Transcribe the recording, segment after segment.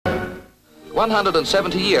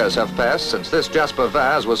170 years have passed since this Jasper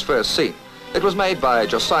vase was first seen. It was made by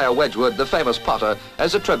Josiah Wedgwood, the famous potter,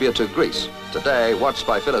 as a tribute to Greece. Today, watched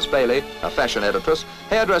by Phyllis Bayley, a fashion editress,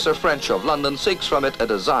 hairdresser French of London seeks from it a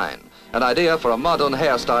design, an idea for a modern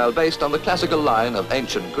hairstyle based on the classical line of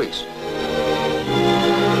ancient Greece.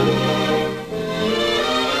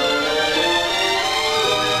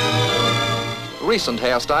 Recent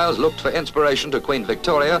hairstyles looked for inspiration to Queen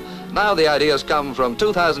Victoria. Now the ideas come from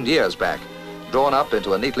 2,000 years back. Drawn up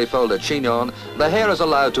into a neatly folded chignon, the hair is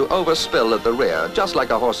allowed to overspill at the rear, just like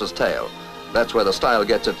a horse's tail. That's where the style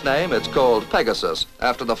gets its name. It's called Pegasus,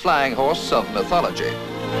 after the flying horse of mythology.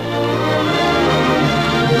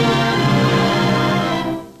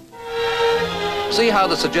 See how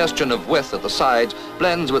the suggestion of width at the sides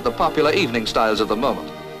blends with the popular evening styles of the moment.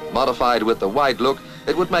 Modified with the wide look,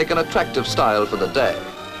 it would make an attractive style for the day.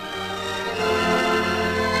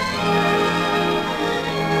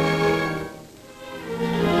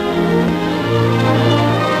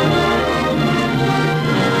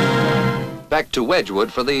 Back to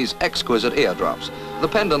Wedgwood for these exquisite eardrops. The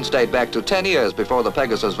pendants date back to 10 years before the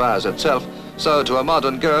Pegasus vase itself, so to a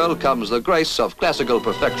modern girl comes the grace of classical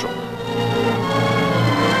perfection.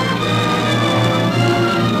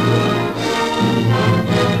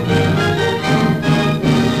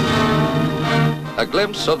 A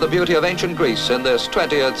glimpse of the beauty of ancient Greece in this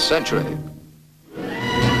 20th century.